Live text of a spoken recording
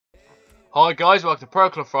Hi guys, welcome to Pro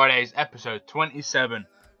Club Fridays episode 27.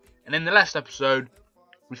 And in the last episode,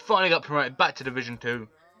 we finally got promoted back to Division 2.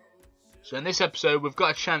 So in this episode, we've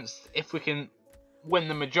got a chance, if we can win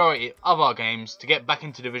the majority of our games, to get back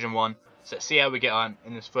into Division 1. So let's see how we get on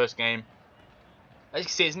in this first game. As you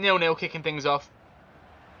can see, it's 0-0 kicking things off.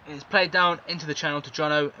 And it's played down into the channel to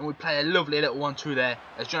Jono, and we play a lovely little 1-2 there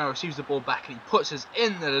as Jono receives the ball back and he puts us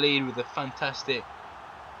in the lead with a fantastic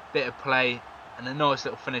bit of play and a nice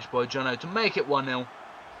little finish by Jono to make it 1-0.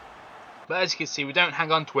 But as you can see, we don't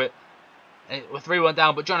hang on to it. We're 3-1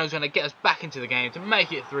 down, but Jono's going to get us back into the game to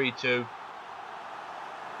make it 3-2.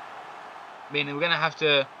 Meaning we're going to have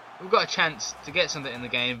to... We've got a chance to get something in the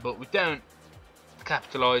game, but we don't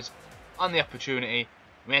capitalise on the opportunity.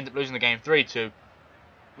 We end up losing the game 3-2.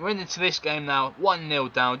 We're into this game now,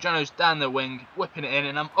 1-0 down. Jono's down the wing, whipping it in,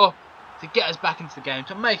 and I'm up to get us back into the game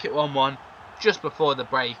to make it 1-1 just before the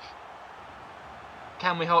break.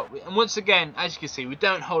 Can we hold? And once again, as you can see, we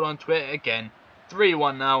don't hold on to it again.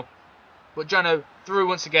 3-1 now. But Jono through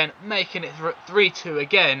once again, making it 3-2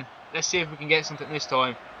 again. Let's see if we can get something this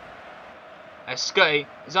time. As Scotty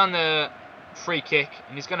is on the free kick,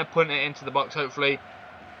 and he's going to punt it into the box, hopefully.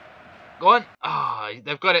 Go on.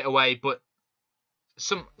 They've got it away, but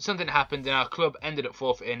something happened and our club ended up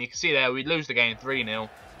forfeiting. You can see there, we lose the game 3-0.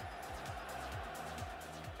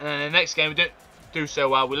 And then the next game, we don't do so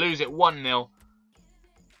well. We lose it 1-0.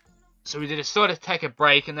 So we decided to take a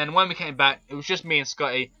break, and then when we came back, it was just me and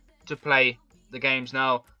Scotty to play the games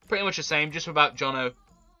now. Pretty much the same, just without Jono.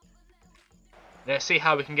 Let's see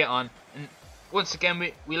how we can get on. And once again,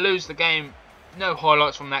 we lose the game. No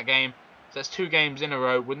highlights from that game. So that's 2 games in a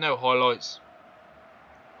row with no highlights.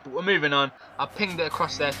 But we're moving on. I pinged it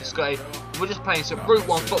across there to Scotty. We're just playing some Route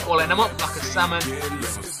 1 football, and I'm up like a salmon.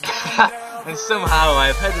 And somehow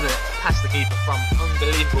I've headed it past the keeper from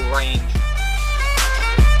unbelievable range.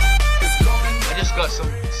 I just got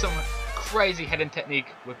some crazy heading technique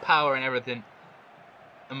with power and everything.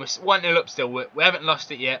 And we're 1-0 up still. We haven't lost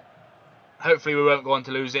it yet. Hopefully we won't go on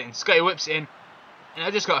to lose it. And Scotty whips it in. And I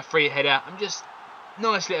just got a free header. I'm just...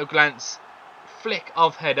 Nice little glance. Flick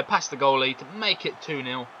of header past the goalie to make it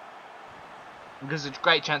 2-0. Because there's a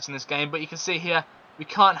great chance in this game. But you can see here, we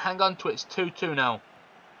can't hang on to it. It's 2-2 now.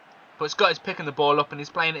 But Scotty's picking the ball up and he's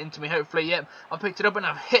playing it into me. Hopefully, yep, I picked it up and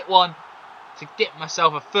I've hit one to get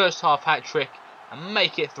myself a first half hat trick and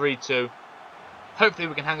make it 3-2. Hopefully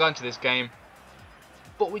we can hang on to this game.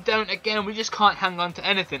 But we don't again. We just can't hang on to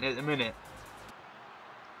anything at the minute.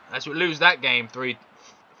 As we lose that game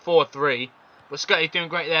 4-3. But Scotty's doing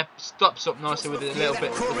great there. Stops up nicely with a little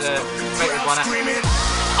bit with a great one.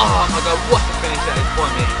 Oh my god, what a finish that is by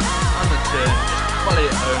me. On the turn, just volley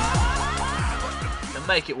it home. And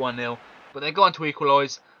make it 1-0. But they're going to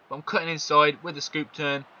equalise. But I'm cutting inside with the scoop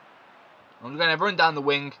turn. I'm going to run down the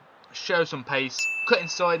wing. Show some pace. Cut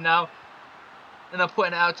inside now. And I'm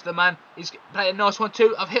putting it out to the man. He's playing a nice one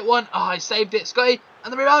too. I've hit one. Oh, I saved it. Scotty.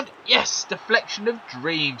 And the rebound. Yes. Deflection of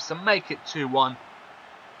dreams to make it 2-1.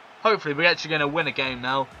 Hopefully we're actually going to win a game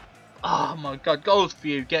now. Oh my god. Goals for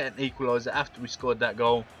you. Get an equaliser after we scored that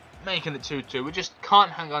goal. Making it 2-2. We just can't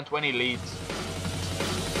hang on to any leads.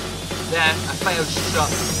 There. A failed shot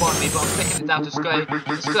by me. But I'm flicking it down to Scotty.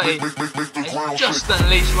 Scotty has just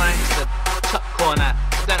unleashed one into the top corner.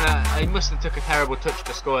 I don't know. He must have took a terrible touch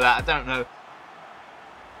to score that. I don't know.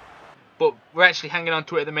 But we're actually hanging on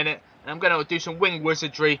to it at the minute. And I'm going to do some wing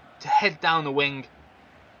wizardry to head down the wing.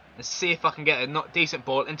 And see if I can get a not decent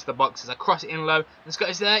ball into the box as I cross it in low. And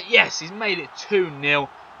Scotty's there. Yes, he's made it 2-0.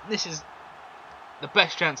 This is the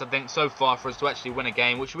best chance I think so far for us to actually win a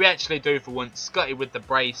game. Which we actually do for once. Scotty with the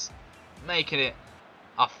brace. Making it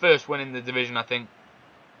our first win in the division I think.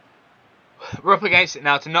 We're up against it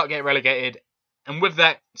now to not get relegated. And with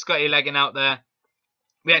that, Scotty legging out there,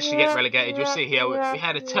 we actually get relegated. You'll see here, we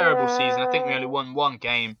had a terrible season. I think we only won 1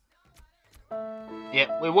 game.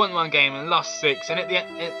 Yeah, we won 1 game and lost 6. And at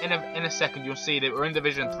the in a second, you'll see that we're in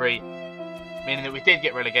Division 3. Meaning that we did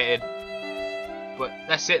get relegated. But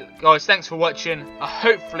that's it, guys. Thanks for watching.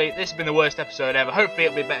 Hopefully, this has been the worst episode ever. Hopefully,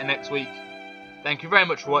 it'll be better next week. Thank you very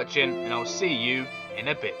much for watching. And I'll see you in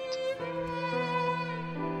a bit.